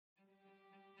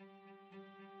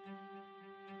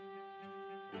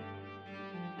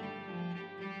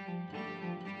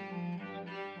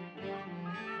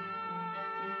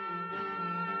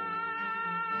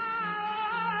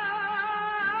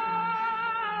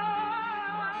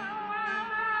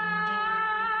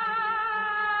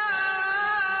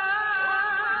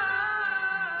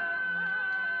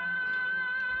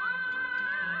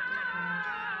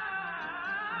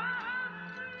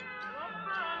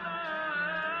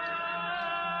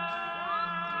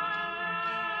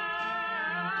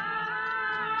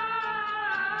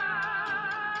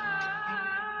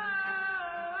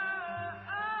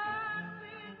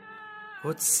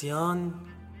قدسیان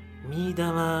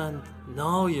میدمند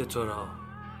نای تو را،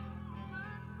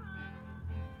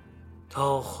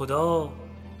 تا خدا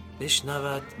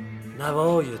بشنود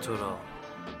نوای تو را.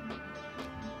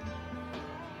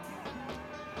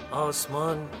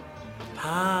 آسمان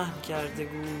پهن کرده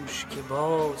گوش که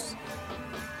باز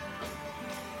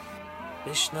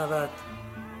بشنود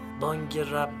بانگ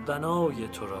ربنای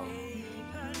تو را.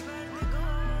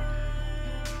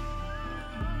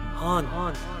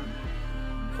 هان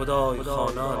خدای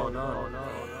خوانان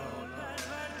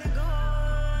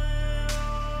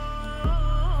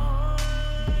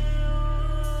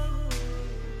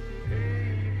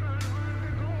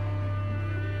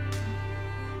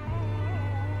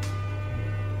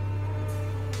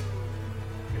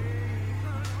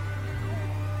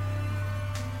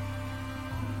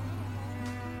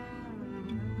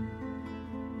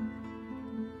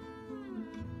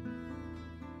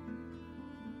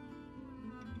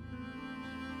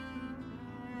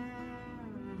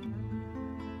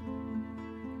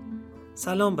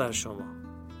سلام بر شما.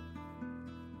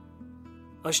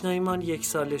 آشناییمان 1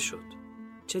 ساله شد.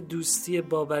 چه دوستی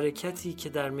با برکتی که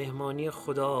در مهمانی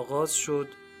خدا آغاز شد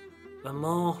و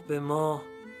ماه به ماه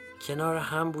کنار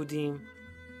هم بودیم،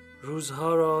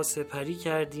 روزها را سپری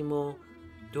کردیم و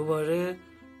دوباره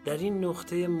در این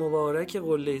نقطه مبارک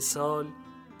قله سال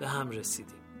به هم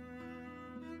رسیدیم.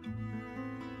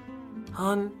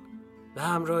 هان به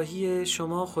همراهی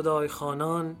شما خدای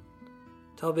خوانان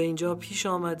تا به اینجا پیش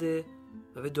آمده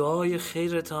و به دعای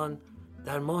خیرتان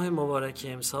در ماه مبارک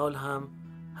امسال هم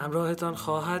همراهتان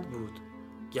خواهد بود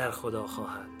گر خدا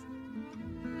خواهد.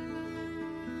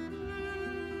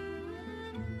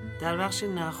 در بخش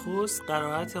نخست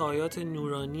قرائت آیات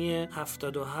نورانی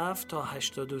 77 تا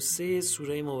 83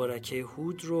 سوره مبارکه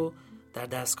هود رو در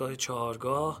دستگاه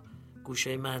 4گاه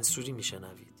گوشه منصوری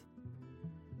میشنوید.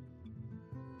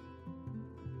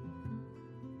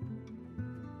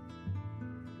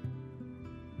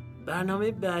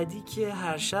 برنامه بعدی که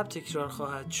هر شب تکرار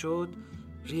خواهد شد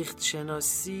ریخت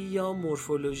شناسی یا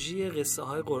مورفولوژی قصه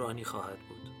های قرآنی خواهد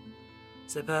بود.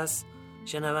 سپس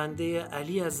شنونده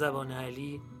علی از زبان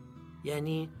علی،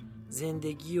 یعنی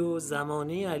زندگی و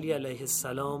زمانه علی علیه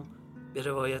السلام به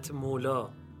روایت مولا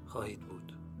خواهید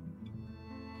بود.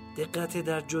 دقت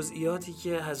در جزئیاتی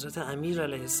که حضرت امیر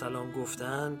علیه السلام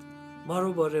گفتند ما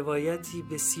رو با روایتی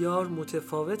بسیار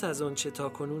متفاوت از آن چه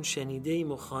تاکنون شنیده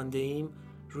ایم و خوانده ایم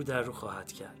رو در رو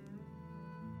خواهد کرد.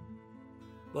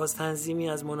 باز تنظیمی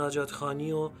از مناجات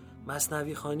خوانی و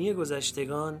مثنوی خوانی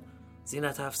گذشتگان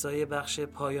زینت افزای بخش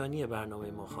پایانی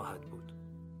برنامه ما خواهد بود.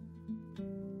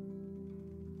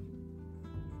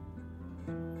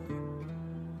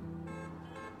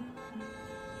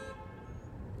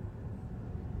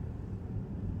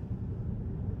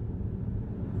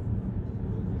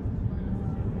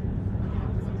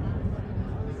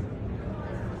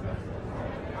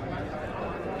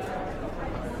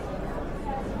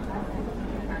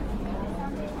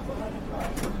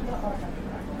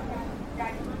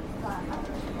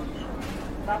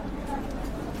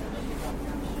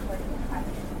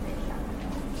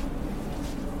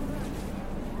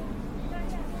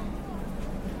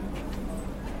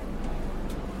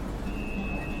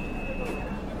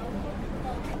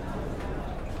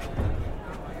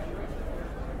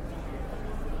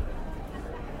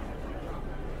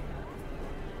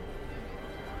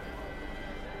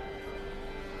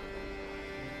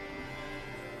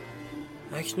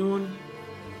 اکنون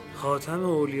خاتم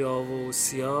اولیا و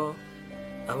اوصیا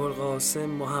ابوالقاسم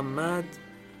محمد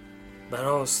بر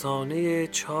آستانه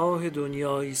چاه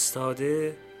دنیا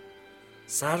ایستاده،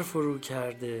 سر فرو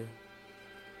کرده،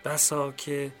 بسا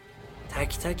که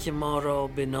تک تک ما را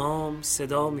به نام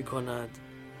صدا می کند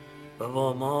و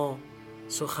با ما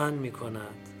سخن می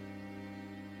کند.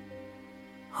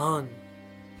 هان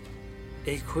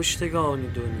ای کشتگان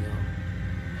دنیا،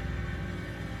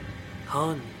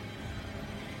 هان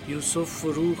یوسف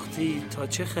فروختی تا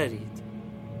چه خرید؟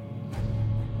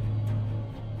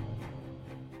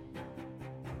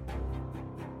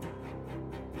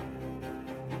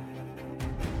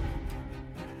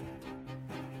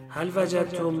 هل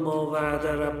وجدتم ما وعد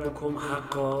ربکم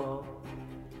حقا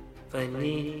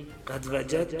فانی قد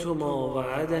وجدت ما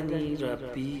وعدنی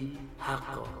ربی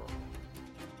حقا.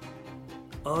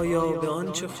 آیا به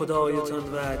آنچه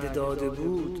خدایتان وعده داده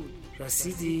بود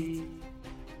رسیدید؟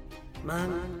 من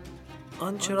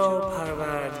آنچه را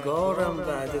پروردگارم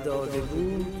وعده داده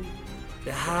بود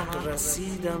به حق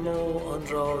رسیدم و آن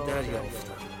را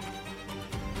دریافتم.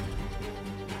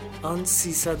 آن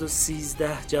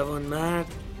 313 جوان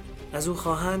مرد از او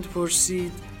خواهند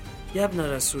پرسید یبن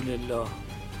رسول الله،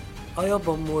 آیا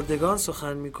با مردگان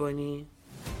سخن می‌کنی؟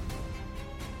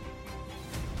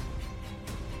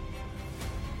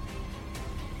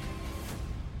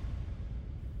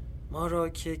 ما را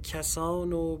که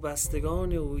کسان و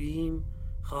بستگان اوییم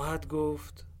خواهد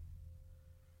گفت: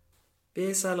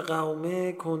 بئس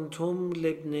القوم کنتم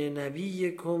لابن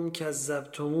نبیکم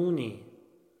کذبتمونی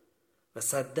و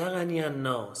صدقنی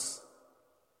الناس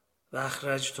و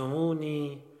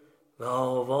اخرجتمونی و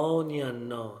آوانی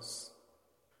الناس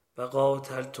و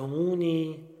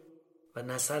قاتلتمونی و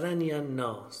نصرنی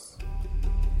الناس.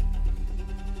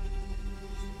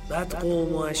 بد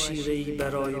قوم و عشیره‌ای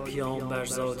برای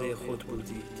پیامبرزاده خود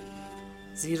بودید،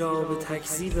 زیرا به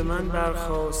تکذیب من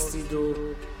برخاستید و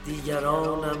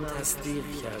دیگرانم تصدیق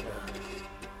کردند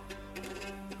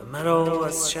و مرا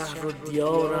از شهر و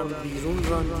دیارم بیرون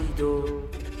راندید و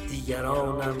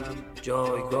دیگرانم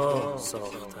جایگاه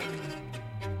ساختند.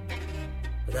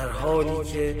 و در حالی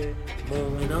که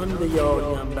مؤمنان به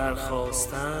یاریم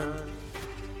برخاستند،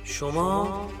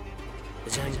 شما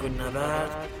به جنگ و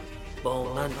نبرد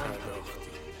با من پرداختید.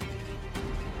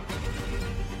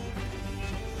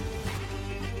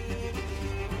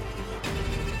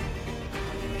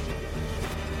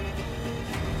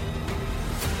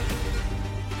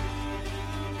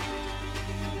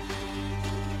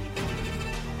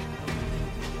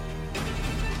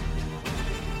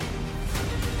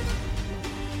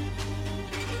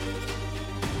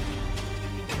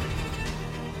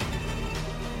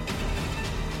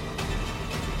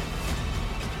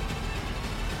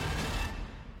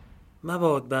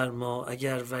 مباد بر ما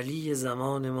اگر ولی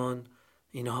زمانمان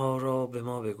اینها را به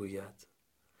ما بگوید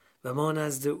و ما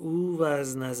نزد او و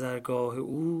از نظرگاه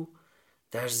او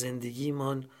در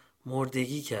زندگیمان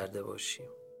مردگی کرده باشیم.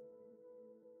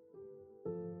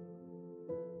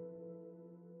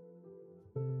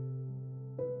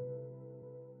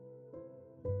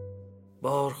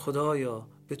 بار خدایا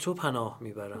به تو پناه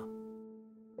میبرم.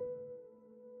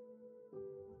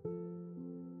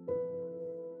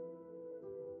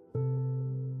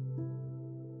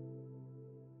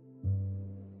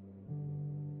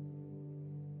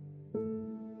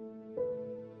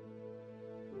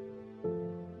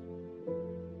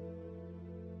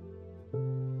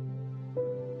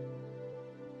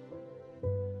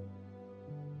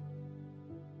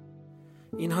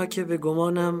 اینها که به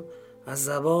گمانم از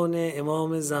زبان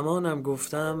امام زمانم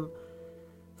گفتم،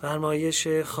 فرمایش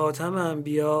خاتم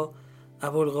انبیا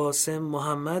ابوالقاسم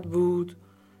محمد بود،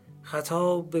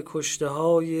 خطاب به کشته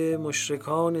های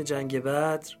مشرکان جنگ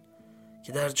بدر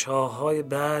که در چاه‌های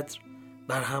بدر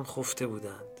برهم خفته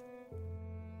بودند.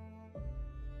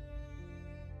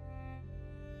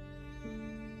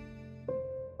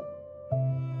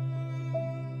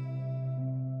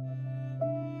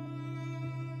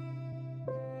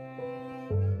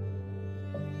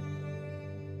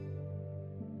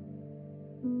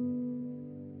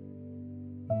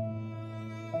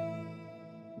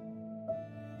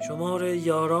 شمار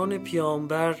یاران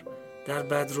پیامبر در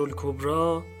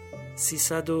بدرالکبری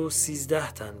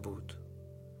 313 تن بود،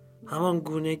 همان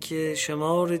گونه که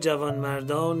شمار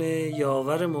جوانمردان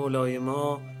یاور مولای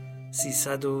ما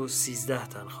 313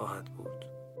 تن خواهد بود.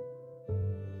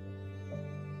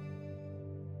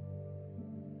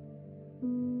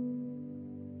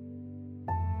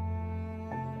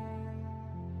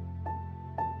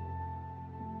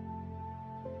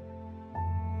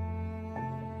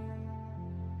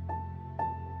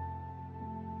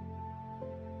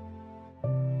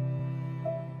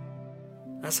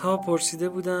 اصحاب پرسیده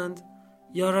بودند: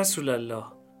 یا رسول الله،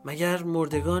 مگر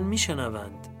مردگان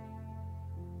میشنوند؟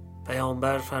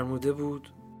 پیامبر فرموده بود: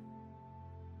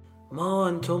 ما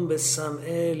انتم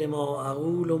بالسمع لما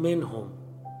اقول منهم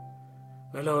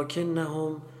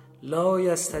ولکنهم لا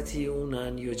یستطیعون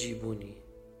ان یجیبونی.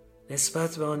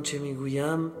 نسبت به آنچه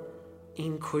میگویم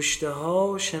این کشته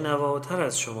ها شنواتر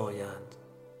از شمایند،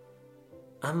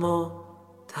 اما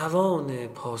توان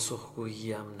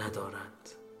پاسخگوییم ندارند.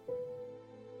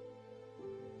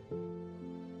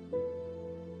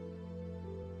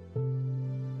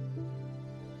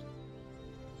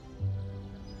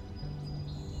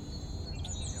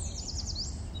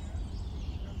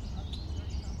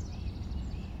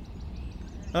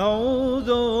 اعوذ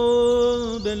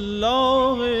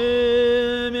بالله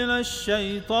من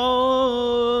الشیطان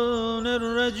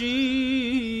الرجیم.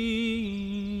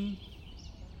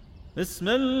 بسم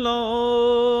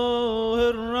الله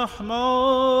الرحمن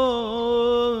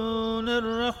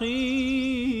الرحیم.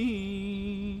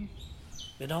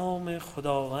 به نام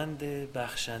خداوند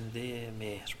بخشنده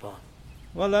مهربان.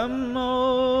 ولما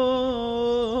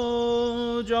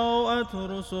جاءت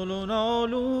رسلنا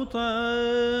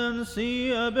لوطا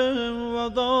سیء بهم و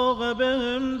ضاق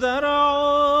بهم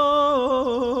ذرعا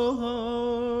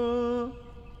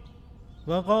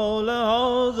و قال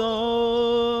هذا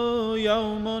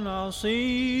یوم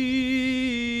عصیب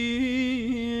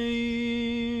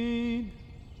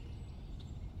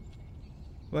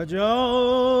وجاءه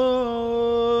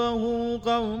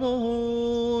قومه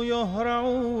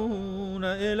يهرعون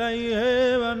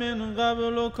إليه ومن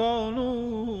قبل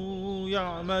كانوا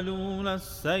يعملون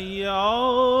السيئات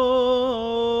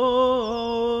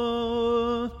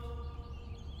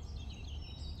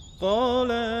قال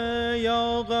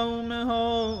يا قوم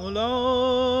هؤلاء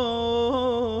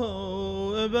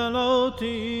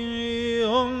بناتي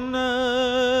هن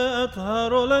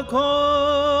أطهر لكم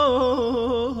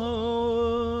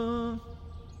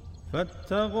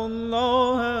فاتقوا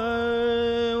الله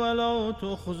ولا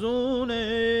تخزون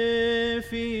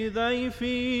في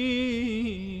ضيفي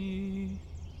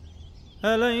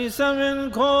أليس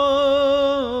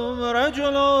منكم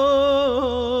رجل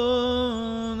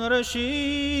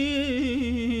رشید.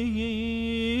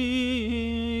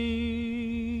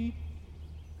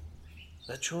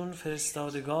 و چون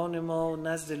فرستادگان ما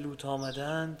نزد لوط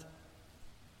آمدند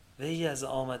وی از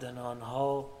آمدن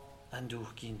آنها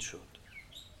اندوهگین شد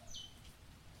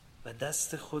و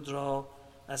دست خود را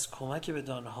از کمک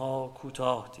بدانها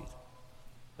کوتاه دید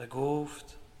و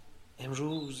گفت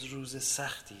امروز روز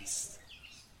سختی است.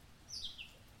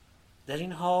 در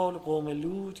این حال قوم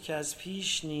لوط که از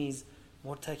پیش نیز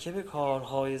مرتکب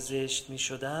کارهای زشت می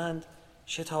شدند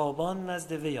شتابان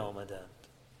نزد وی آمدند.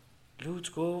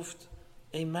 لوط گفت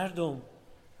ای مردم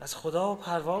از خدا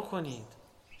پروا کنید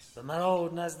و مرا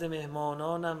نزد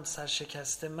مهمانانم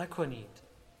سرشکسته مکنید.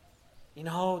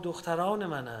 اینها دختران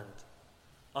منند،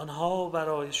 آنها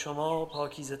برای شما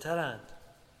پاکیزه ترند.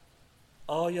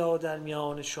 آیا در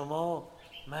میان شما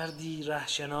مردی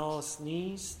رهشناس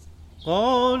نیست؟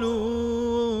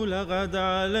 قالوا لقد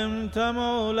علمت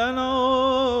ما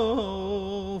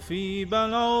لنا في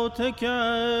بناتك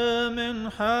من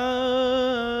حق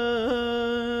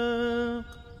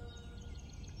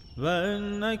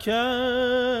وإنك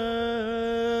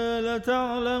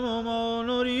لتعلم ما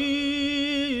نريد.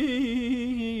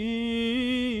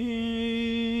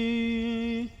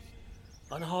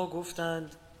 آنها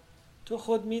گفتند تو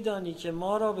خود میدانی که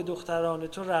ما را به دختران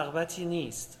تو رغبتی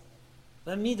نیست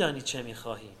و میدانی چه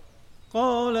میخواهیم.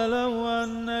 قال لو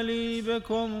أن لي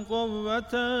بكم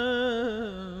قوة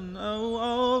أو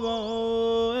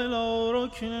آوى إلى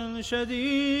ركن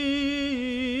شديد.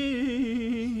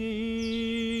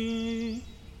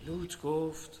 لوط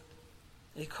گفت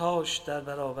ای کاش در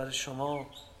برابر شما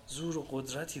زور و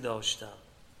قدرتی داشتم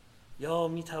یا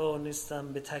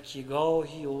میتوانستم به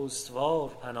تکیهگاهی استوار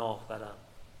پناه برم.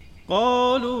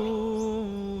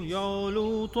 قالوا يا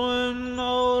لوط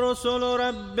إنا رسل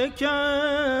ربك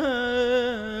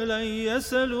لن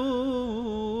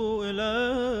يصلوا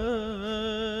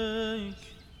إليك.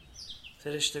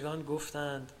 فرشتگان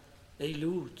گفتند ای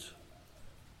لوط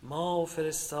ما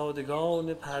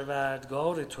فرستادگان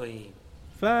پروردگار توییم.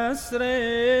 فاسر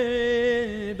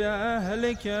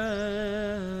بأهلك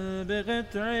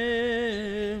بقطع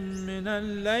من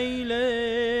الليل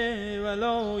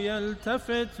ولا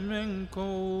يلتفت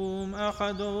منكم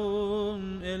أحد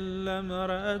إلا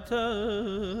امرأته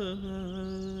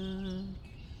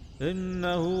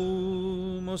إنه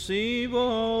مصيبه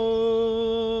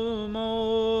ما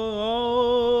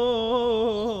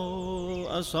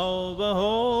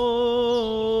أصابهم.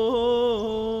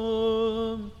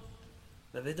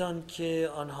 و بدان که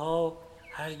آنها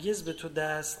هرگز به تو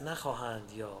دست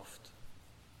نخواهند یافت.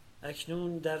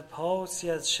 اکنون در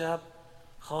پاسی از شب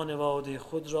خانواده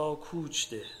خود را کوچ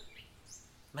ده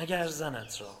مگر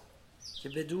زنت را که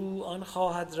بدو آن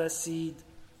خواهد رسید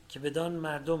که بدان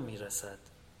مردم میرسد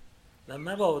و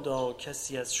مبادا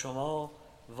کسی از شما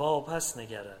واپس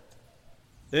نگرد.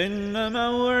 إن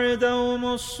موعدهم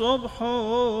الصبح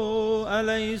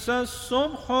أليس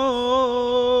الصبح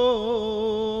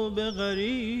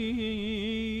بقریب.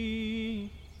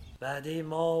 وعده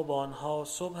ما با آنها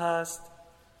صبح است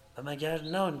و مگر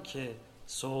نه آن که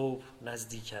صبح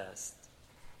نزدیک است.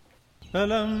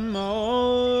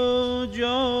 فلما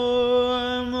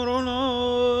جاء أمرنا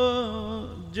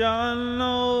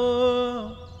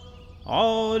جعلنا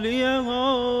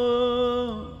عاليها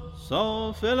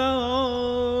سافلها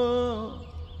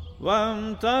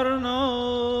وامطرنا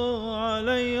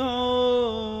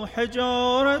عليها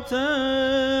حجارة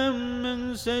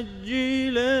من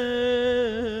سجيل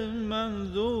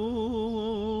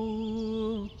منضود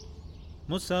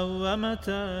مسومة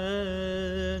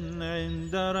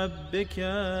عند ربك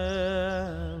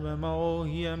وما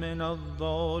هي من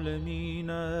الظالمين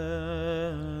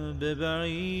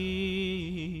ببعيد.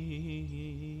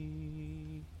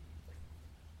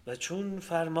 و چون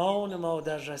فرمان ما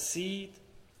در رسید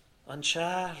آن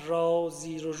شهر را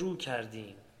زیر و رو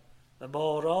کردیم و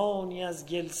بارانی از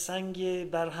گلسنگ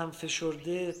برهم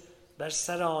فشرده بر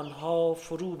سر آنها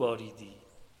فرو باریدی.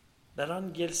 بر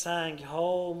آن گلسنگ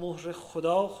ها مهر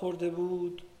خدا خورده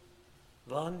بود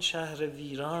و آن شهر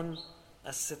ویران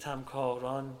از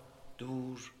ستمکاران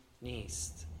دور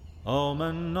نیست.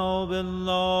 آمنا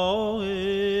بالله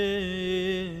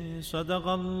صدق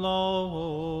الله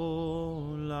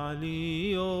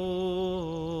العلی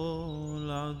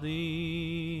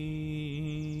العظیم.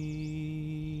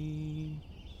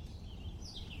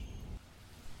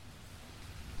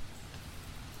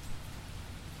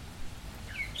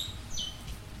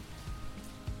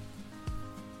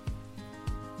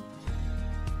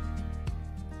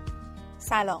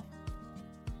 سلام،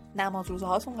 نماز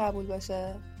روزهاتون قبول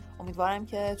باشه. امیدوارم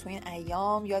که تو این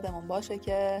ایام یادمون باشه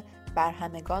که بر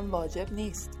همگان واجب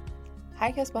نیست.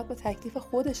 هر کس باید به تکلیف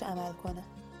خودش عمل کنه.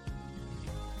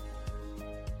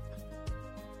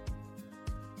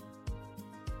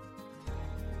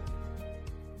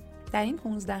 در این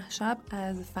 15 شب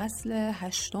از فصل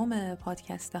 8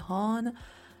 پادکست هان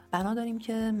بنا داریم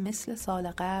که مثل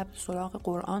سال قبل سراغ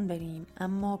قرآن بریم،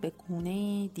 اما به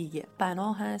گونه دیگه.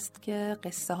 بنا هست که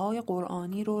قصه های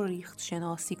قرآنی رو ریخت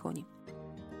شناسی کنیم.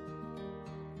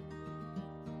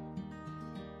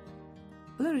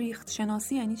 ریخت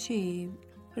شناسی یعنی چی؟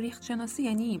 ریخت شناسی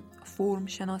یعنی فرم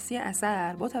شناسی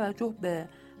اثر با توجه به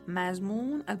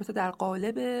مضمون، البته در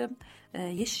قالب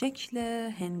یه شکل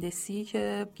هندسی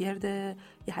که گرد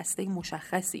یه هسته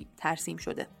مشخصی ترسیم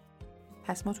شده.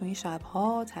 پس ما تو این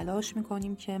شبها تلاش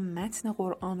میکنیم که متن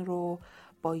قرآن رو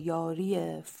با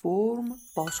یاری فرم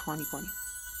بازخوانی کنیم.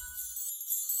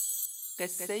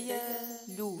 قصه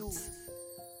لوط.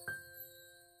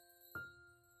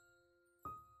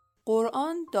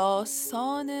 قرآن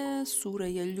داستان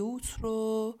سوره لوط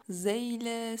رو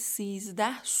ذیل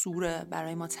 13 سوره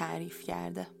برای ما تعریف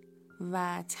کرده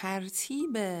و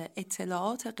ترتیب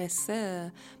اطلاعات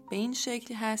قصه به این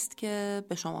شکل هست که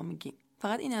به شما میگیم.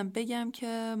 فقط اینم بگم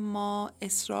که ما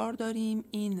اصرار داریم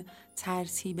این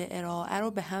ترتیب ارائه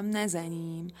رو به هم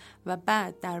نزنیم و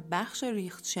بعد در بخش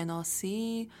ریخت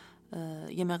شناسی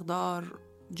یه مقدار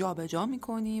جابجا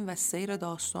میکنیم و سیر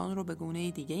داستان رو به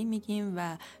گونه دیگه میگیم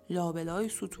و لابلای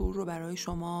سطور رو برای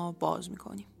شما باز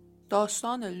میکنیم.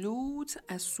 داستان لوط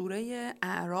از سوره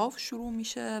اعراف شروع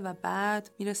میشه و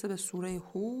بعد میرسه به سوره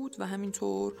هود و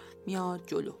همینطور میاد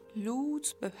جلو.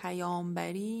 لوط به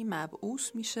پیامبری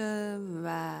مبعوث میشه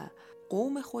و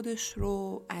قوم خودش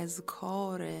رو از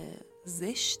کار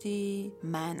زشتی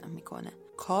منع میکنه،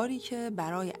 کاری که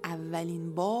برای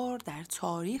اولین بار در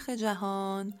تاریخ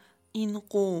جهان این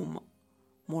قوم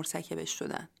مرتکبش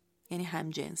شدن، یعنی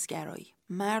همجنسگرایی.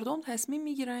 مردم تصمیم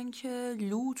میگیرن که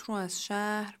لوط رو از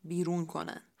شهر بیرون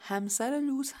کنن. همسر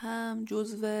لوط هم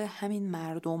جزو همین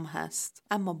مردم هست،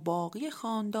 اما باقی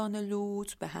خاندان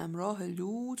لوط به همراه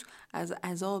لوط از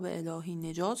عذاب الهی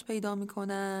نجات پیدا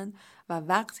میکنن و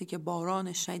وقتی که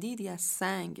باران شدیدی از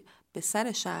سنگ به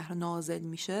سر شهر نازل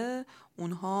میشه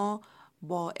اونها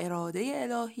با اراده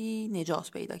الهی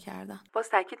نجات پیدا کردن. باز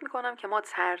تاکید میکنم که ما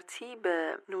ترتیب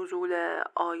نزول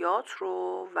آیات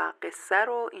رو و قصه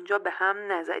رو اینجا به هم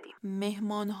نزدیم.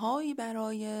 مهمانهایی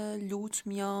برای لوط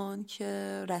میان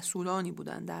که رسولانی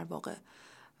بودن در واقع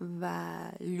و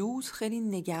لوط خیلی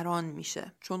نگران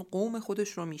میشه چون قوم خودش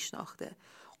رو میشناخته.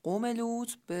 قوم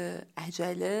لوط به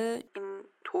عجله، این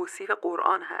توصیف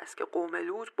قرآن هست که قوم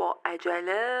لوط با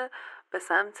عجله به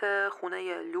سمت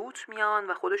خونه لوط میان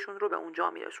و خودشون رو به اونجا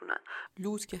میرسونن.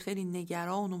 لوط که خیلی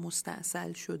نگران و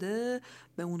مستعسل شده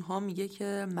به اونها میگه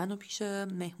که منو پیش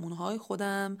مهمونهای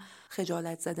خودم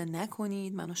خجالت زده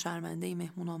نکنید، منو شرمنده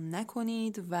مهمونام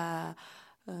نکنید و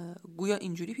گویا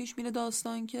اینجوری پیش میره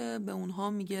داستان که به اونها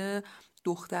میگه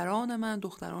دختران من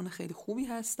دختران خیلی خوبی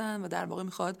هستن و در واقع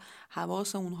میخواد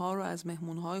حواس اونها رو از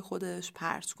مهمونهای خودش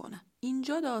پرت کنه.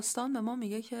 اینجا داستان به ما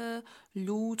میگه که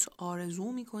لوط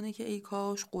آرزو میکنه که ای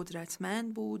کاش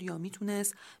قدرتمند بود یا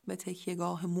میتونست به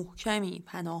تکیهگاه محکمی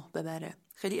پناه ببره.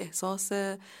 خیلی احساس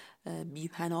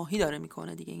بیپناهی داره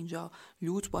میکنه دیگه اینجا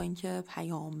لوط با اینکه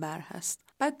پیامبر هست.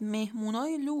 بعد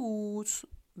مهمونای لوط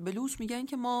به لوط میگن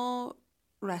که ما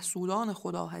رسولان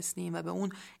خدا هستیم و به اون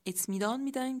اطمینان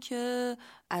میدن که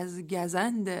از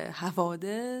گزند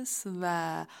حوادث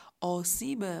و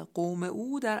آسیب قوم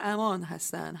او در امان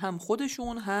هستن، هم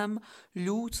خودشون هم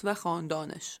لوط و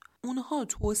خاندانش. اونها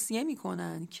توصیه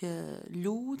میکنن که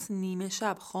لوط نیمه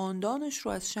شب خاندانش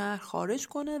رو از شهر خارج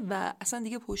کنه و اصلا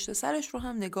دیگه پشت سرش رو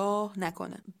هم نگاه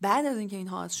نکنه. بعد از اینکه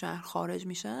اینها از شهر خارج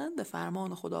میشن به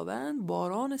فرمان خداوند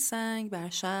باران سنگ بر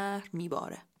شهر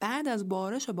میباره. بعد از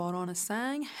بارش باران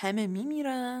سنگ همه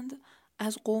میمیرند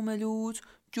از قوم لوط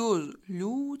جز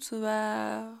لوط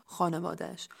و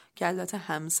خانوادهش که البته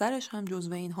همسرش هم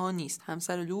جزو اینها نیست.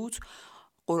 همسر لوط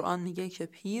قرآن میگه که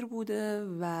پیر بوده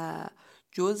و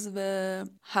جزو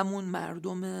همون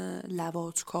مردم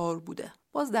لواطکار بوده.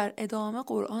 باز در ادامه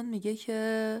قرآن میگه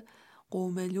که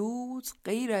قوم لوط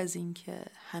غیر از این که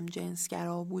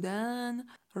همجنسگرا بودن،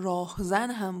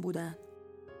 راهزن هم بودن.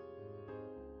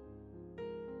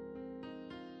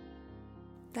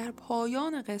 در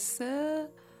پایان قصه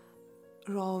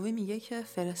راوی میگه که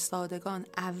فرستادگان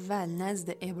اول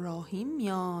نزد ابراهیم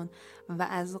میان و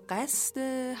از قصد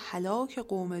هلاک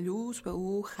قوم لوط به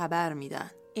او خبر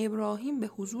میدن. ابراهیم به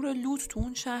حضور لوط تو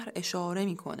اون شهر اشاره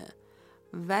میکنه،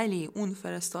 ولی اون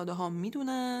فرستاده ها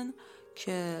میدونن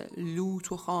که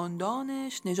لوط و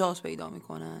خاندانش نجات پیدا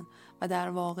میکنن و در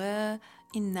واقع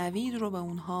این نوید رو به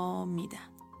اونها میدن.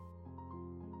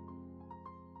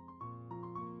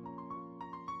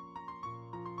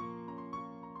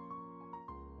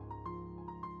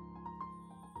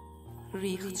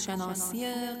 ریخت شناسی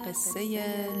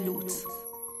قصه لوط.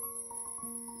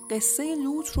 قصه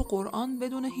لوط رو قرآن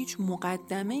بدون هیچ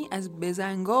مقدمه‌ای از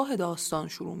بزنگاه داستان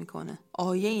شروع میکنه.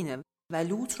 آیه اینه: و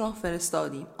لوط را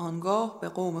فرستادیم، آنگاه به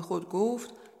قوم خود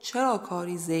گفت چرا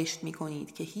کاری زشت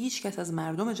میکنید که هیچ کس از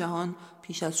مردم جهان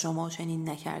پیش از شما چنین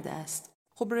نکرده است.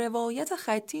 خب روایت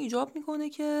خطی ایجاب میکنه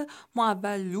که ما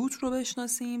اول لوط رو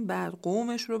بشناسیم، بعد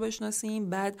قومش رو بشناسیم،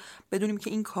 بعد بدونیم که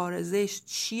این کار زشت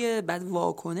چیه، بعد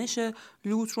واکنش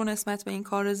لوط رو نسبت به این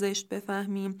کار زشت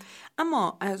بفهمیم.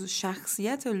 اما از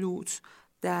شخصیت لوط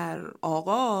در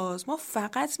آغاز ما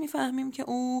فقط میفهمیم که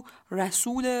او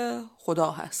رسول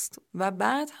خدا هست و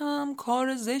بعد هم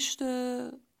کار زشت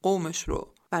قومش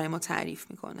رو برای ما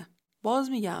تعریف میکنه. باز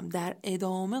میگم در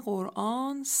ادامه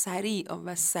قرآن سریع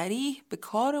و صریح به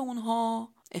کار اونها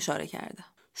اشاره کرده.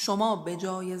 شما به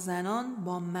جای زنان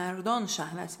با مردان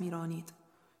شهوت میرانید،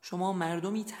 شما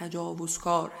مردمی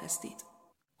تجاوزکار هستید.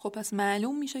 خب پس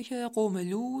معلوم میشه که قوم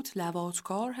لوط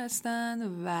لواطکار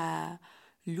هستن و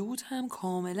لوط هم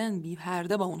کاملا بی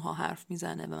پرده با اونها حرف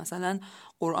میزنه و مثلا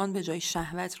قرآن به جای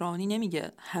شهوت رانی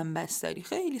نمیگه همبستری،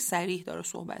 خیلی صریح داره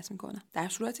صحبت میکنه. در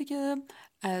صورتی که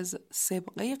از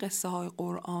سابقه قصه های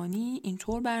قرآنی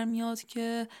اینطور برمیاد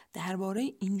که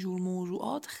درباره اینجور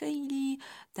موضوعات خیلی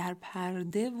در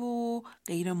پرده و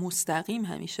غیر مستقیم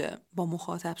همیشه با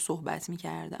مخاطب صحبت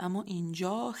میکرده، اما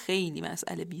اینجا خیلی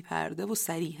مسئله بی پرده و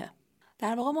صریحه.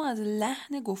 در واقع ما از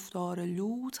لحن گفتار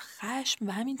لوط خشم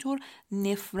و همینطور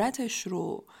نفرتش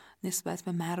رو نسبت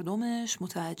به مردمش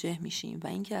متوجه میشیم و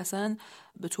اینکه اصلا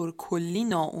به طور کلی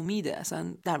ناامیده،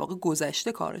 اصلا در واقع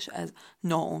گذشته کارش از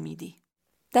ناامیدی.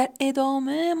 در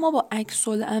ادامه ما با عکس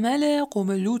العمل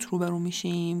قوم لوط روبرو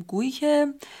میشیم، گویی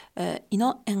که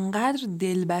اینا انقدر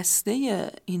دلبسته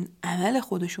این عمل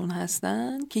خودشون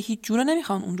هستن که هیچ جوره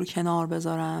نمیخوان اون رو کنار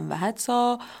بذارن و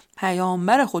حتی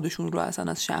پیامبر خودشون رو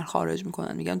اصلا از شهر خارج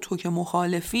میکنن، میگن تو که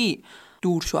مخالفی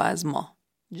دور شو از ما.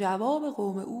 جواب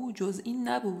قوم او جز این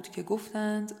نبود که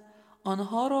گفتند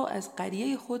آنها را از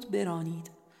قریه خود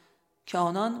برانید که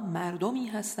آنان مردمی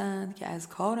هستند که از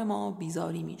کار ما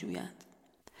بیزاری میجویند.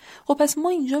 خب پس ما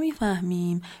اینجا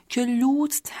میفهمیم که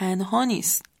لوط تنها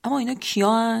نیست، اما اینا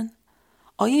کیان؟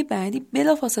 آیه بعدی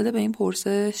بلافاصله به این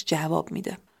پرسش جواب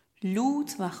میده: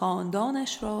 لوط و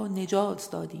خاندانش را نجات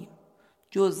دادیم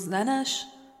جز زنش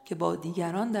که با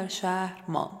دیگران در شهر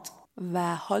ماند.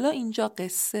 و حالا اینجا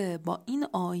قصه با این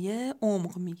آیه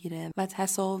عمق میگیره و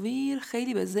تصاویر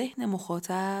خیلی به ذهن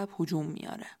مخاطب هجوم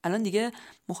میاره. الان دیگه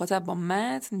مخاطب با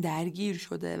متن درگیر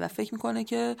شده و فکر میکنه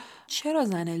که چرا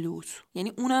زن لوط؟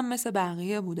 یعنی اونم مثل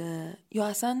بقیه بوده؟ یا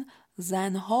اصلا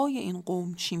زنهای این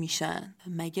قوم چی میشن؟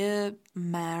 مگه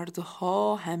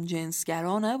مردها هم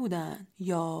جنسگرا نبودن؟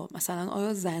 یا مثلا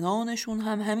آیا زنانشون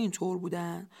هم همین طور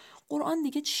بودن؟ قرآن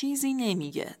دیگه چیزی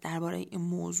نمیگه درباره این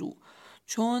موضوع،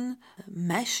 چون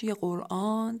مشی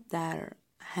قرآن در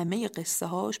همه قصه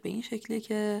هاش به این شکله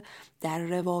که در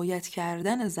روایت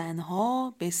کردن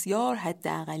زنها بسیار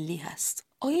حداقلی هست.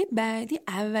 آیه بعدی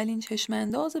اولین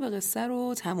چشمانداز به قصه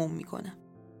رو تموم میکنه: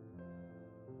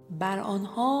 بر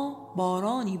آنها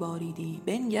بارانی باریدی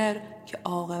بنگر که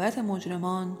عاقبت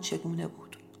مجرمان چگونه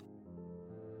بود.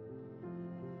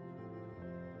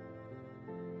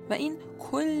 و این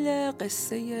کل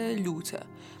قصه لوطه.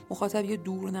 مخاطب یه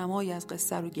دورنمایی از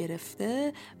قصه رو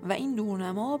گرفته و این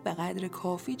دورنما به قدر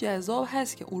کافی جذاب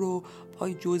هست که او رو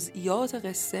پای جزئیات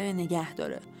قصه نگه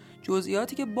داره،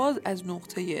 جزئیاتی که باز از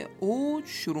نقطه اوج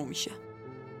شروع میشه.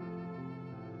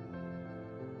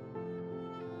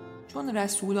 چون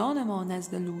رسولان ما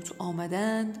نزد لوط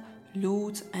آمدند،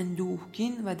 لوط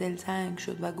اندوهگین و دلتنگ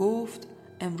شد و گفت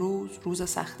امروز روز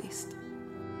سختی است.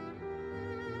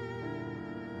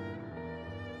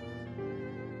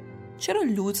 چرا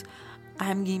لوط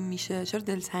غمگین میشه؟ چرا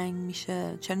دلتنگ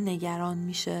میشه؟ چرا نگران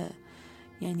میشه؟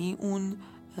 یعنی اون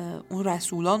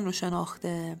رسولان رو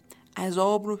شناخته،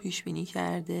 عذاب رو پیش بینی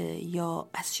کرده یا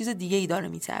از چیز دیگه ای داره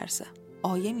میترسه.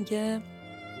 آیه میگه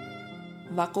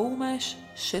و قومش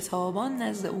شتابان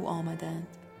نزد او آمدند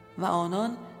و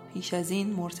آنان پیش از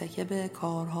این مرتکب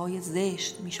کارهای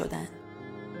زشت میشدند.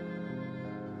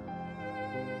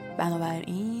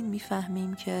 بنابراین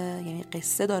میفهمیم که یعنی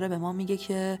قصه داره به ما میگه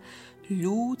که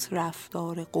لوط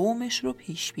رفتار قومش رو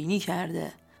پیش بینی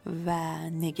کرده و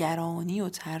نگرانی و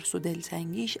ترس و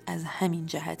دلتنگیش از همین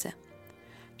جهته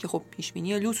که خب پیش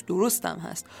بینی لوط درست هم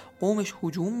هست. قومش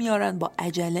هجوم میارن، با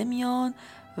عجله میان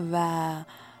و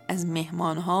از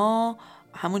مهمانها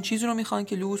همون چیزی رو میخوان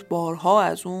که لوط بارها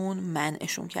از اون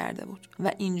منعشون کرده بود.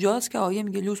 و اینجاست که آیه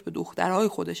میگه لوط به دخترهای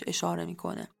خودش اشاره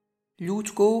میکنه.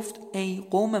 لوط گفت ای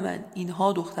قوم من،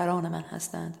 اینها دختران من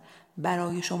هستند،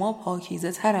 برای شما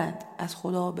پاکیزه ترند، از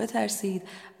خدا بترسید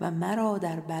و مرا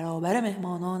در برابر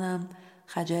مهمانانم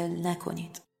خجل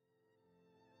نکنید.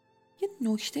 یه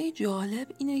نکته جالب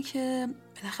اینه که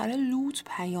بالاخره لوط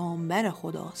پیامبر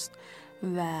خداست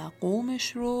و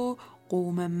قومش رو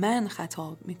قوم من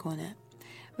خطاب میکنه،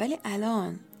 ولی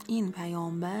الان این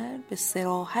پیامبر به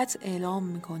صراحت اعلام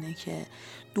میکنه که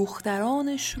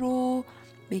دخترانش رو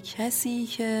به کسی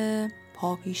که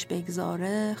پا پیش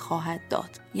بگذاره خواهد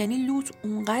داد. یعنی لوط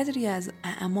اونقدری از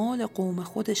اعمال قوم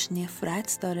خودش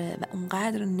نفرت داره و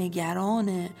اونقدر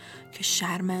نگرانه که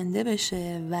شرمنده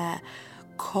بشه و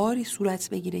کاری صورت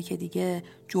بگیره که دیگه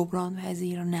جبران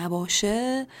پذیر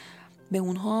نباشه، به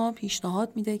اونها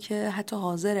پیشنهاد میده که حتی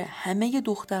حاضره همه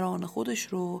دختران خودش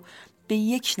رو به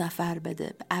یک نفر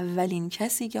بده، به اولین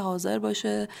کسی که حاضر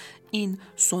باشه این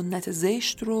سنت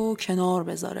زشت رو کنار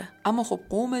بذاره. اما خب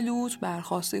قوم لوط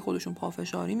برخواسته خودشون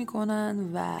پافشاری میکنن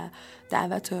و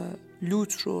دعوت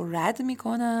لوط رو رد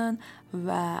میکنن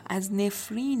و از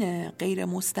نفرین غیر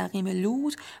مستقیم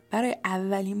لوط برای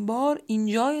اولین بار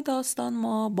اینجای داستان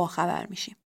ما باخبر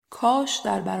میشیم. کاش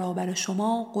در برابر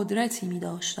شما قدرتی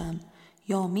میداشتم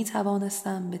یا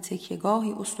میتوانستم به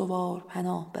تکیه‌گاهی استوار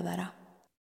پناه ببرم.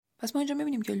 پس ما اینجا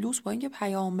میبینیم که لوط با اینکه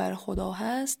پیامبر خدا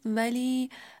هست ولی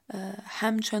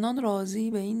همچنان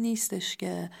راضی به این نیستش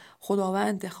که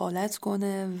خداوند دخالت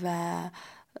کنه و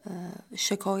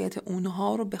شکایت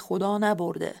اونها رو به خدا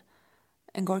نبرده.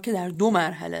 انگار که در 2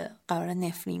 مرحله قراره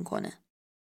نفرین کنه.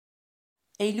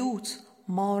 ای لوط،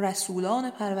 ما رسولان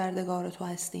پروردگار تو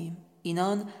هستیم،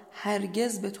 اینان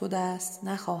هرگز به تو دست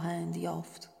نخواهند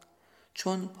یافت.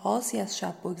 چون پاسی از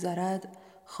شب بگذرد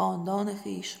خاندان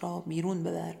خیش را بیرون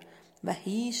ببر و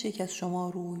هیچ یک از شما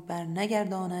روی بر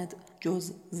نگرداند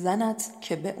جز زنت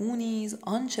که به او نیز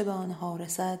آنچه به آنها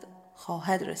رسد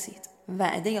خواهد رسید.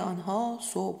 وعده آنها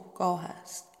صبحگاه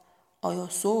است. آیا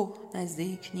صبح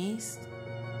نزدیک نیست؟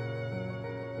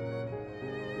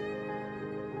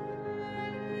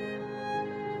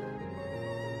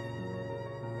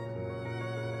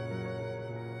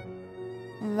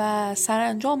 و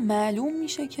سرانجام معلوم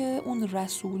میشه که اون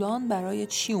رسولان برای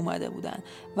چی اومده بودن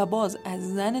و باز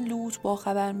از زن لوط با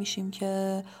خبر میشیم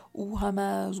که او هم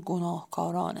از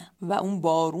گناهکارانه و اون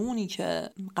بارونی که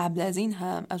قبل از این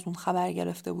هم از اون خبر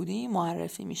گرفته بودیم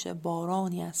معرفی میشه،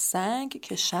 بارانی از سنگ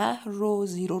که شهر رو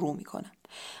زیر و رو میکنه.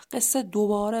 قصه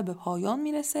دوباره به پایان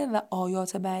میرسه و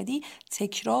آیات بعدی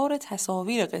تکرار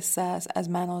تصاویر قصه است از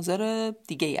مناظر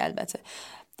دیگه البته،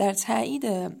 در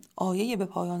تایید آیه به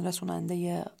پایان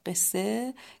رسوننده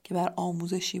قصه که بر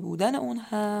آموزشی بودن اون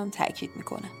هم تأکید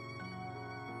میکنه.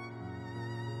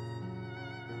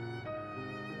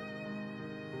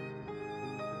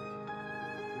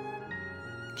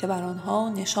 که بر آنها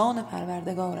نشان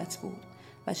پروردگارت بود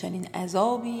و چنین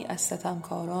عذابی از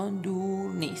ستمکاران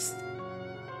دور نیست.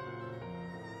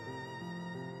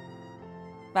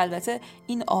 و البته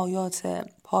این آیات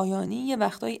پایانی یه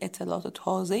وقتای اطلاعات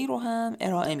تازه‌ای رو هم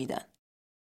ارائه میدن.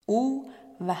 او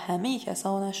و همه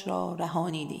کسانش را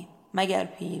رهانیدیم مگر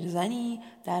پیرزنی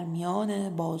در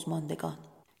میان بازماندگان،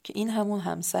 که این همون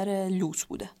همسر لوط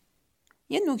بوده.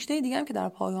 یه نکته دیگه هم که در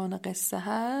پایان قصه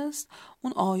هست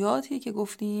اون آیاتیه که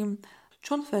گفتیم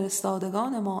چون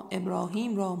فرستادگان ما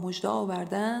ابراهیم را مژده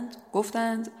آوردند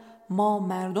گفتند ما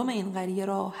مردم این قریه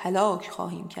را هلاک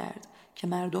خواهیم کرد که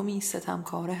مردمی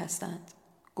ستمکاره هستند.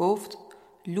 گفت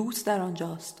لوط در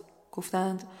آنجاست.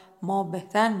 گفتند ما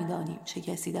بهتر می‌دانیم چه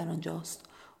کسی در آنجاست.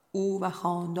 او و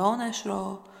خاندانش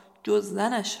را جز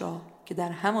زنش را که در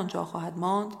همانجا خواهد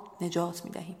ماند نجات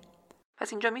می‌دهیم.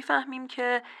 پس اینجا میفهمیم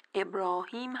که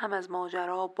ابراهیم هم از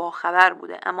ماجرا باخبر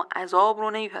بوده اما عذاب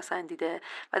رو نمیپسندیده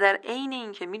و در عین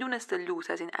این که میدونسته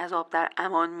لوط از این عذاب در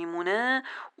امان میمونه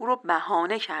او رو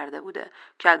بهانه کرده بوده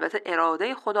که البته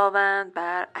اراده خداوند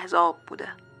بر عذاب بوده.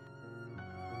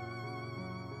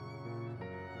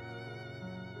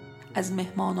 از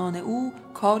مهمانان او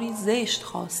کاری زشت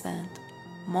خواستند.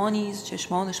 ما نیز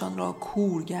چشمانشان را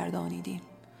کور گردانیدیم.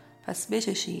 پس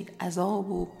بچشید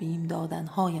عذاب و بیم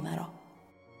دادنهای مرا.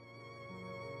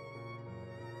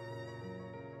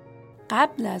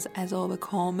 قبل از عذاب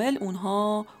کامل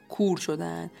اونها کور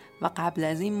شدن و قبل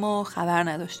از این ما خبر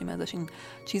نداشتیم ازش. این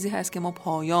چیزی هست که ما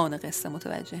پایان قصه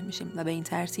متوجه میشیم و به این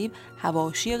ترتیب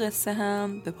حواشی قصه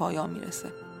هم به پایان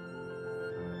میرسه.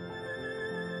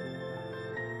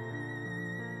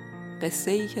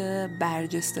 قصه‌ای که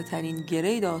برجسته ترین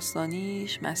گره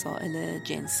داستانیش مسائل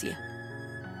جنسیه.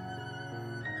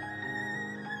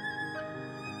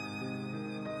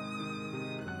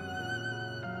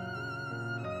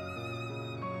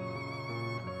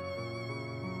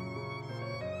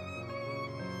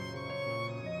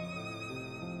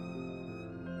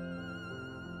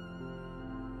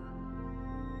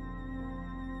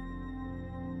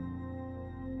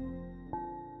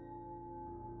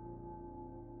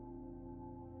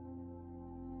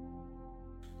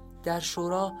 در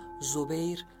شورا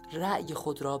زبیر رأی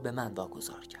خود را به من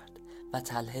واگذار کرد و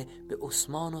طلحه به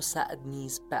عثمان و سعد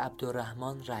نیز به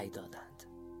عبدالرحمن رأی دادند.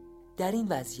 در این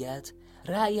وضعیت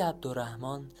رأی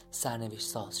عبدالرحمن سرنوشت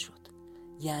ساز شد،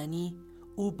 یعنی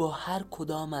او با هر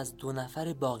کدام از 2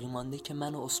 نفر باقی مانده که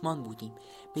من و عثمان بودیم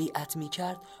بیعت می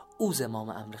کرد، او زمام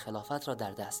امر خلافت را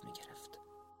در دست می گرفت.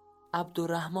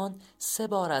 عبدالرحمن 3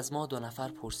 بار از ما 2 نفر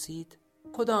پرسید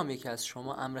کدام یک از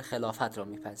شما امر خلافت را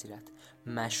میپذیرد،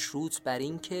 مشروط بر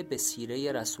این که به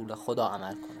سیره رسول خدا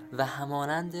عمل کند و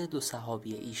همانند 2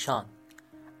 صحابی ایشان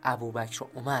ابوبکر و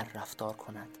عمر رفتار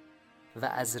کند و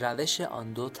از روش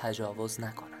آن 2 تجاوز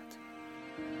نکند.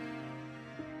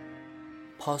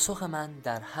 پاسخ من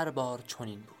در هر بار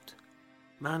چنین بود: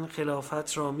 من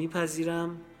خلافت را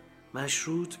میپذیرم،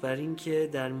 مشروط بر این که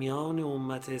در میان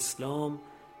امت اسلام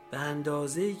به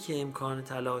اندازه‌ای که امکان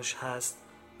تلاش هست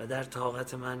و در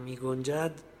طاقت من می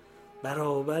گنجد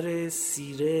برابر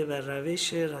سیره و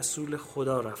روش رسول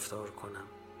خدا رفتار کنم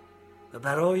و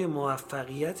برای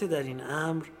موفقیت در این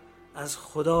امر از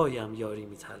خدایم یاری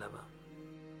می طلبم.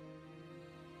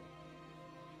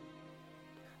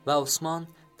 و عثمان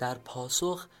در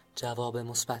پاسخ جواب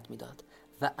مثبت می داد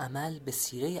و عمل به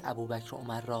سیره ابوبکر و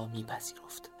عمر را می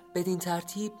پذیرفت. بدین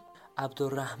ترتیب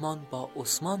عبدالرحمن با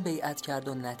عثمان بیعت کرد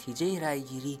و نتیجه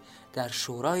رأیگیری در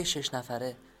شورای 6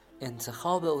 نفره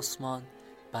انتخاب عثمان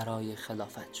برای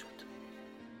خلافت شد.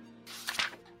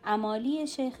 امالی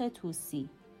شیخ طوسی.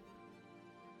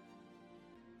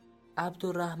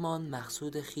 عبدالرحمن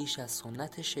مقصود خیش از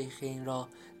سنت شیخین را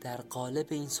در قالب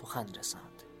این سخن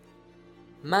رساند: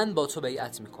 من با تو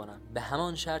بیعت میکنم به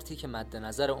همان شرطی که مد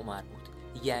نظر عمر بود،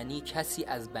 یعنی کسی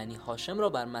از بنی هاشم را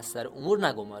بر مصدر امور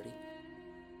نگماری.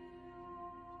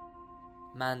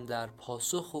 من در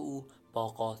پاسخ او با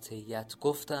قاطعیت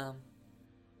گفتم: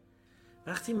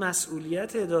 وقتی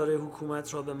مسئولیت اداره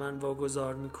حکومت را به من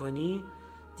واگذار میکنی،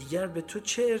 دیگر به تو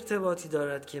چه ارتباطی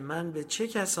دارد که من به چه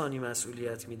کسانی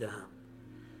مسئولیت میدهم؟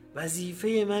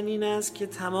 وظیفه من این است که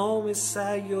تمام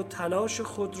سعی و تلاش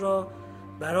خود را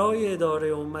برای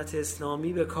اداره امت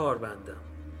اسلامی به کار بندم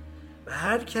و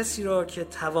هر کسی را که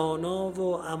توانا و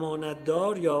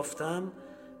امانتدار یافتم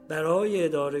برای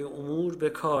اداره امور به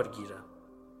کار گیرم،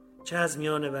 چه از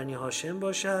میان بنی هاشم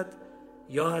باشد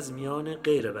یا از میان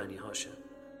غیر بنی هاشم.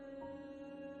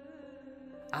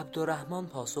 عبدالرحمن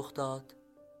پاسخ داد: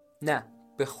 نه،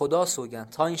 به خدا سوگند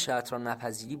تا این شرط را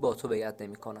نپذیری با تو بیعت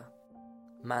نمی کنم.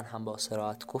 من هم با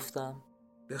صراحت گفتم: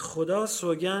 به خدا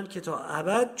سوگند که تا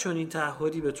ابد چنین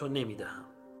تعهدی به تو نمی دهم.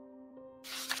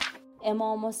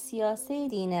 امام السیاسه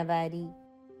دینوری.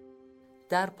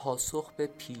 در پاسخ به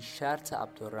پیش شرط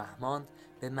عبدالرحمن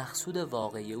به مقصود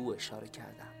واقعی او اشاره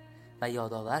کردم و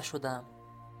یادآور شدم: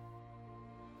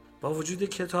 با وجود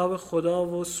کتاب خدا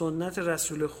و سنت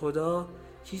رسول خدا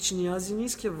هیچ نیازی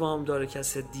نیست که وامدار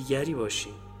کس دیگری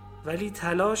باشی، ولی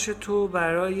تلاش تو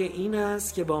برای این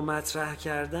است که با مطرح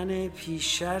کردن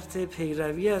پیش شرط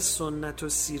پیروی از سنت و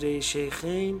سیره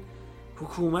شیخین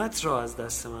حکومت را از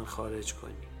دست من خارج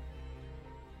کنی.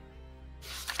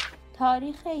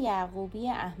 تاریخ یعقوبی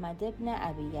احمد ابن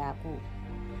ابی یعقوب.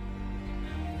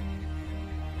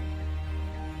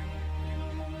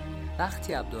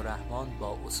 وقتی عبدالرحمن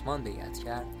با عثمان بیعت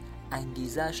کرد،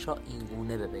 انگیزش را این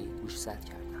گونه به بیع گوشزد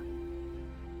کردم: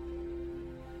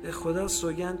 به خدا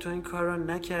سوگند تو این کار را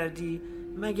نکردی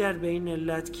مگر به این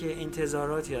علت که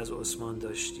انتظاراتی از عثمان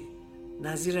داشتی،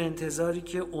 نظیر انتظاری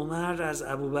که عمر از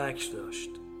ابوبکر داشت.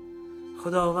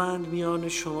 خداوند میان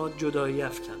شما جدایی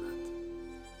افکند.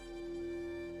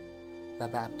 و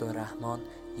به عبدالرحمن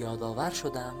یادآور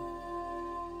شدم: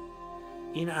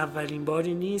 این اولین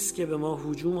باری نیست که به ما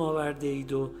هجوم آورده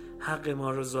اید و حق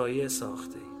ما را ضایع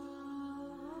ساخته اید.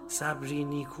 صبری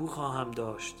نیکو خواهم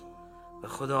داشت و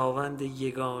خداوند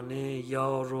یگانه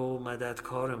یار و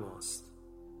مددکار ماست.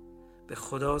 به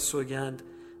خدا سوگند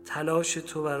تلاش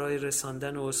تو برای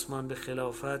رساندن عثمان به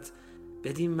خلافت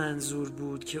بدین منظور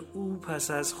بود که او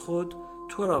پس از خود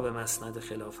تو را به مسند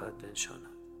خلافت بنشاند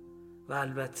و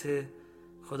البته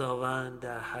خداوند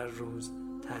در هر روز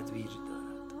تدبیری دارد.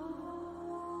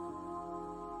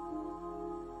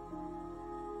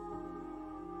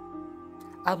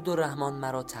 عبدالرحمن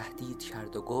مرا تهدید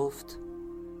کرد و گفت: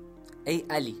 ای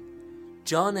علی،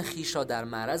 جان خیش را در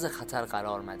معرض خطر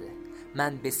قرار مده.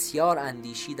 من بسیار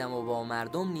اندیشیدم و با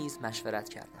مردم نیز مشورت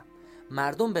کردم.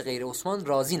 مردم به غیر عثمان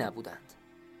راضی نبودند.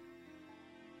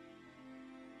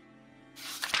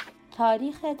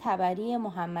 تاریخ طبری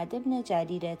محمد ابن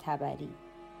جریر طبری.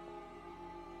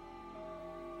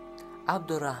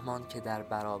 عبدالرحمن که در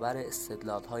برابر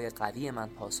استدلال‌های قوی من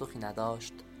پاسخی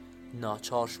نداشت،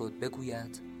 ناچار شد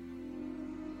بگوید: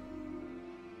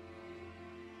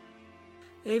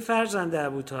 ای فرزند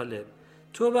ابوطالب،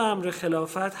 تو به امر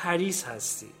خلافت حریص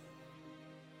هستی.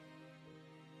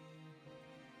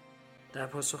 در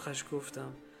پاسخش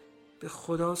گفتم: به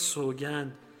خدا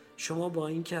سوگند شما با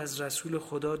اینکه از رسول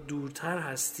خدا دورتر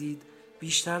هستید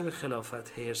بیشتر به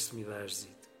خلافت حرص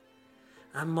می‌ورزید،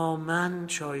 اما من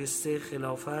شایسته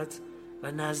خلافت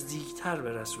و نزدیکتر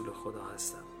به رسول خدا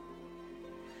هستم.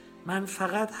 من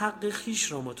فقط حق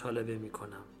خیش را مطالبه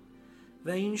می‌کنم و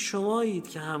این شمایید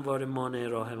که همواره مانع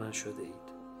راه من شده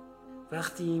اید.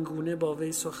 وقتی این گونه با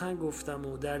وی سخن گفتم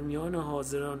و در میان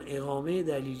حاضران اقامه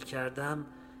دلیل کردم،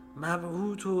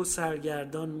 مبهوت و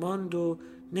سرگردان ماند و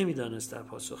نمیدانست در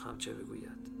پاسخم چه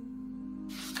بگوید.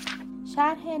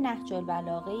 شرح نهج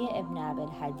البلاغه ابن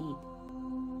ابوالحدید.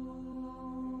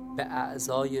 به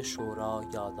اعضای شورا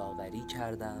یادآوری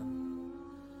کردم: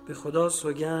 به خدا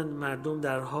سوگند مردم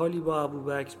در حالی با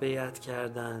ابوبکر بیعت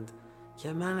کردند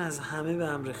که من از همه به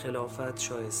امر خلافت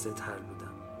شایسته تر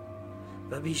بودم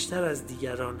و بیشتر از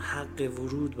دیگران حق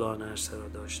ورود به آن عرصه را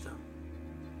داشتم،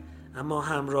 اما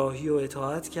همراهی و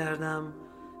اطاعت کردم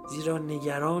زیرا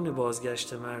نگران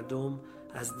بازگشت مردم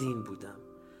از دین بودم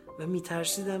و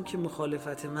می‌ترسیدم که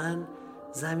مخالفت من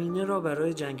زمینه را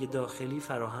برای جنگ داخلی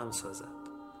فراهم سازد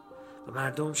و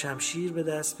مردم شمشیر به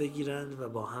دست بگیرند و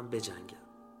با هم بجنگند.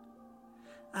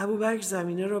 ابوبکر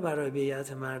زمینه را برای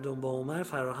بیعت مردم با عمر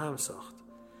فراهم ساخت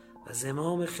و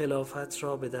زمام خلافت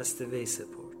را به دست وی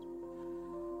سپرد.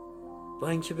 با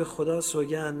اینکه به خدا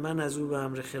سوگند من از او به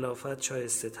امر خلافت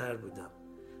شایسته تر بودم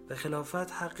و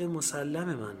خلافت حق مسلم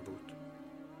من بود،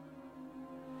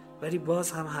 ولی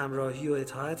باز هم همراهی و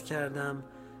اطاعت کردم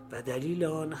و دلیل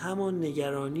آن همان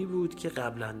نگرانی بود که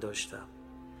قبلا داشتم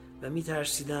و می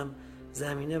ترسیدم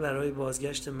زمینه برای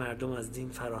بازگشت مردم از دین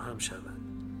فراهم شود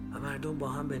و مردم با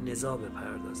هم به نزاع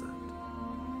بپردازند.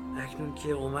 اکنون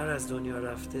که عمر از دنیا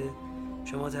رفته،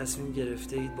 شما تصمیم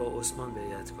گرفته اید با عثمان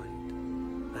بیعت کنید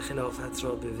و خلافت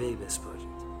را به وی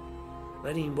بسپارید،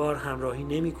 ولی این بار همراهی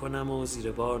نمی کنم و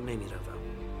زیر بار نمی روم.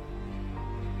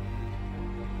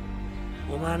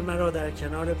 عمر مرا در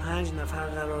کنار 5 نفر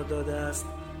قرار داده است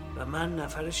و من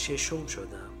نفر 6م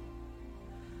شدم.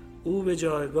 او به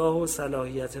جایگاه و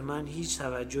صلاحیت من هیچ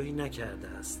توجهی نکرده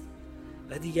است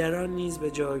و دیگران نیز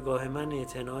به جایگاه من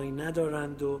اعتنایی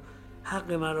ندارند و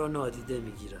حق مرا نادیده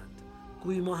میگیرند،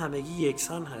 گویی ما همگی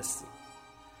یکسان هستیم.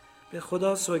 به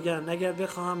خدا سوگند اگر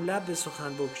بخواهم لب به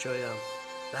سخن بگشایم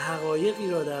و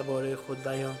حقایقی را درباره خود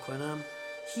بیان کنم،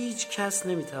 هیچ کس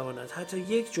نمیتواند حتی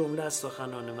یک جمله از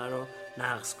سخنان مرا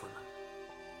نقض کند.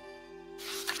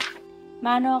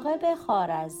 مناقب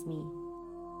خوارزمی.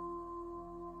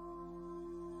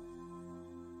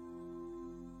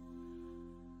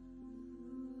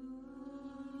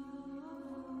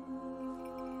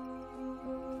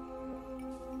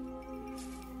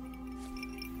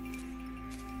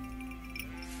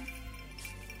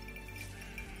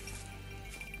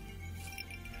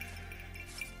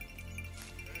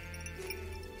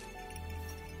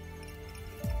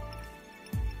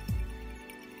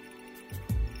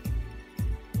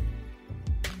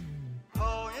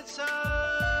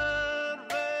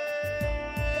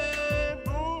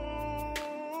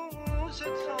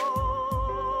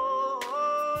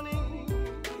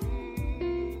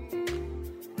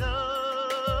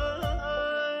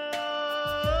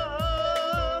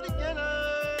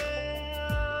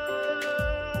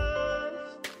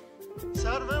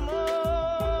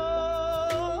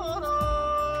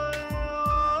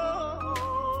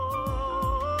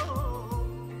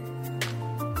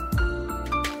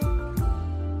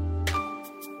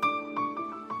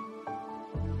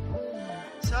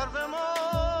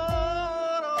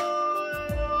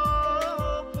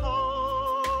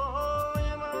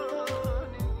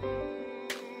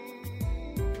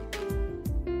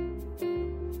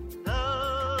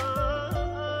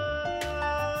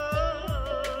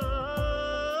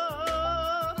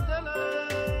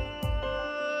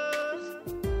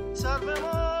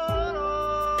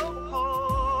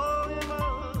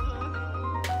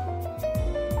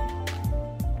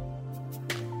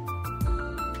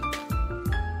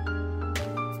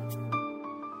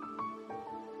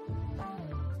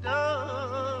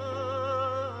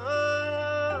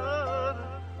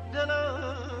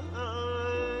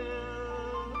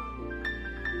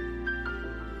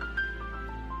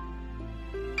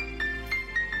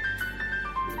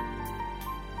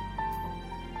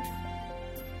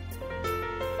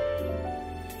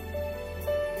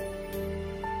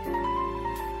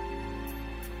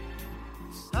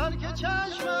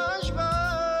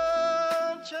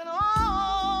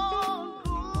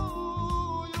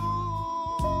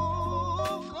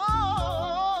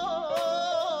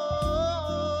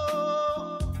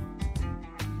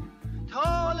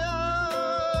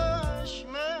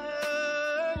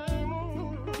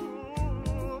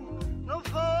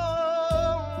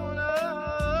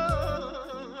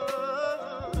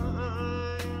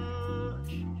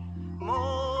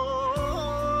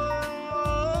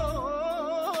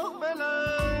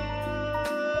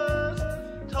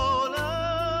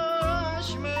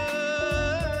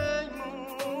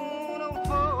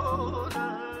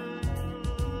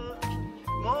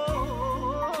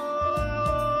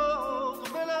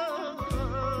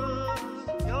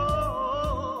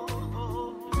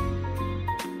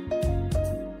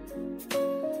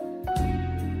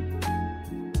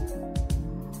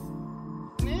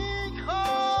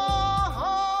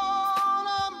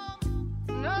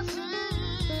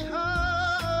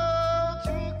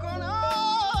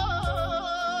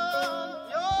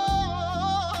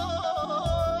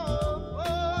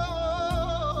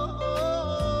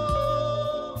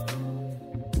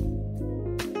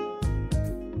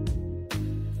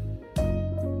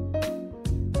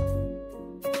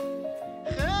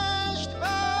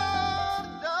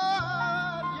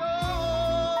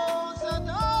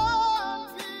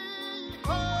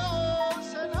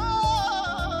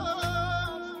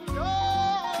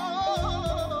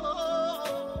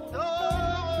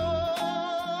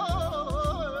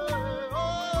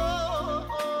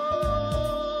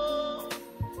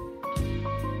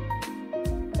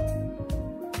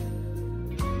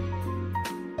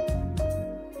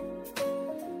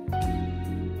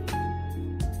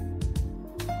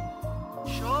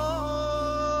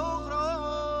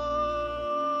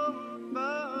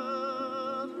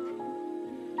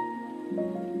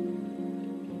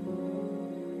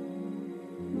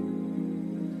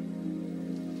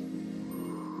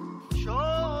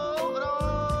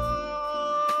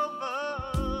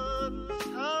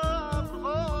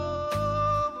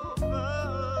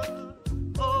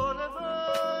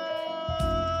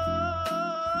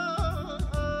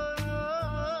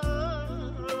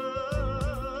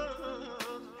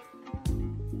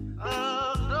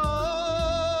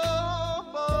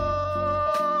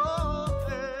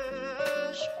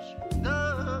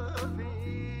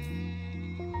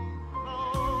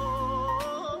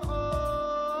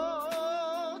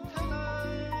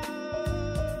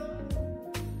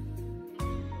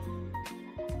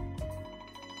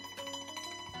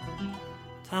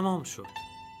 تمام شد.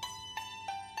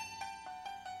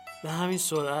 به همین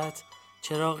سرعت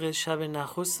چراغ شب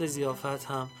نخست ضیافت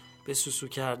هم به سوسو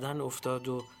کردن افتاد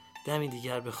و دمی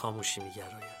دیگر به خاموشی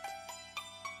می‌گراید.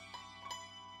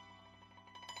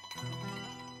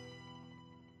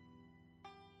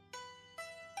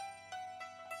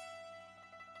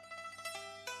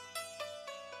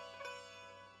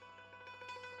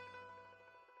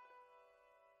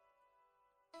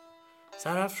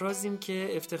 سرافرازیم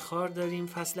که افتخار داریم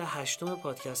فصل 8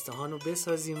 پادکست هان رو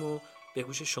بسازیم و به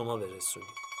گوش شما برسونیم.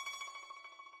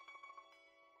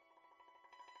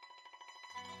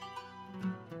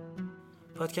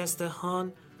 پادکست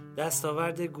هان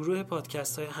دستاورد گروه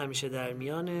پادکست های همیشه در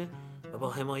میانه و با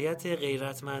حمایت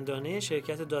غیرتمندانه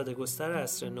شرکت دادگستر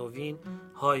عصر نوین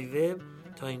های وب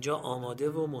تا اینجا آماده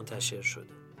و منتشر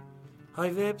شده.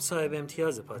 های وب صاحب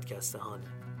امتیاز پادکست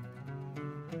هانه.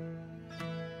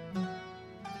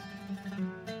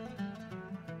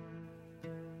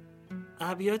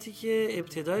 ابیاتی که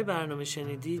ابتدای برنامه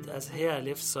شنیدید از ه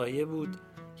الف سایه بود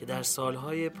که در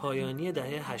سالهای پایانی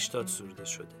دهه 80 سروده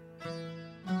شده.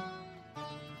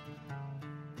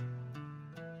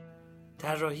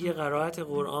 طراحی قرائت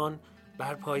قرآن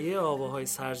بر پایه آواهای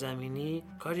سرزمینی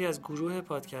کاری از گروه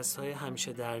پادکست های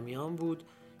همیشه در میان بود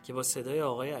که با صدای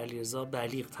آقای علیرضا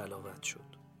بلیغ تلاوت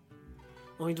شد.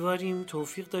 امیدواریم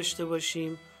توفیق داشته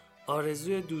باشیم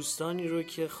آرزوی دوستانی رو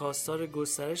که خواستار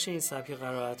گسترش این سبک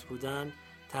قرائت بودن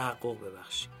تحقق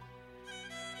ببخشیم.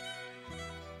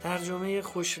 ترجمه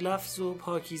خوشلفظ و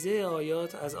پاکیزه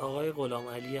آیات از آقای غلام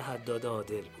علی حداد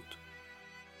عادل بود.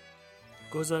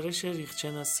 گزارش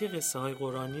ریختشناسی قصه های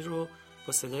قرآنی رو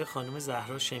با صدای خانم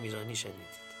زهرا شمیرانی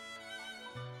شنیدید.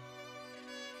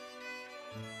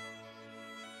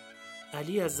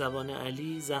 علی از زبان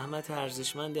علی زحمت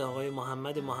ارزشمند آقای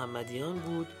محمد محمدیان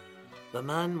بود و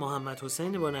من محمد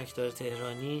حسین بانکدار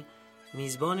تهرانی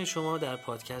میزبان شما در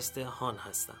پادکست هان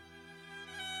هستم.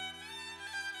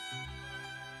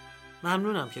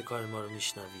 ممنونم که کار ما رو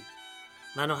میشنوید.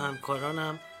 من و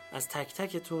همکارانم از تک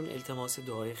تکتون التماس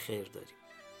دعای خیر داریم.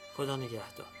 خدا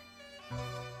نگهدار.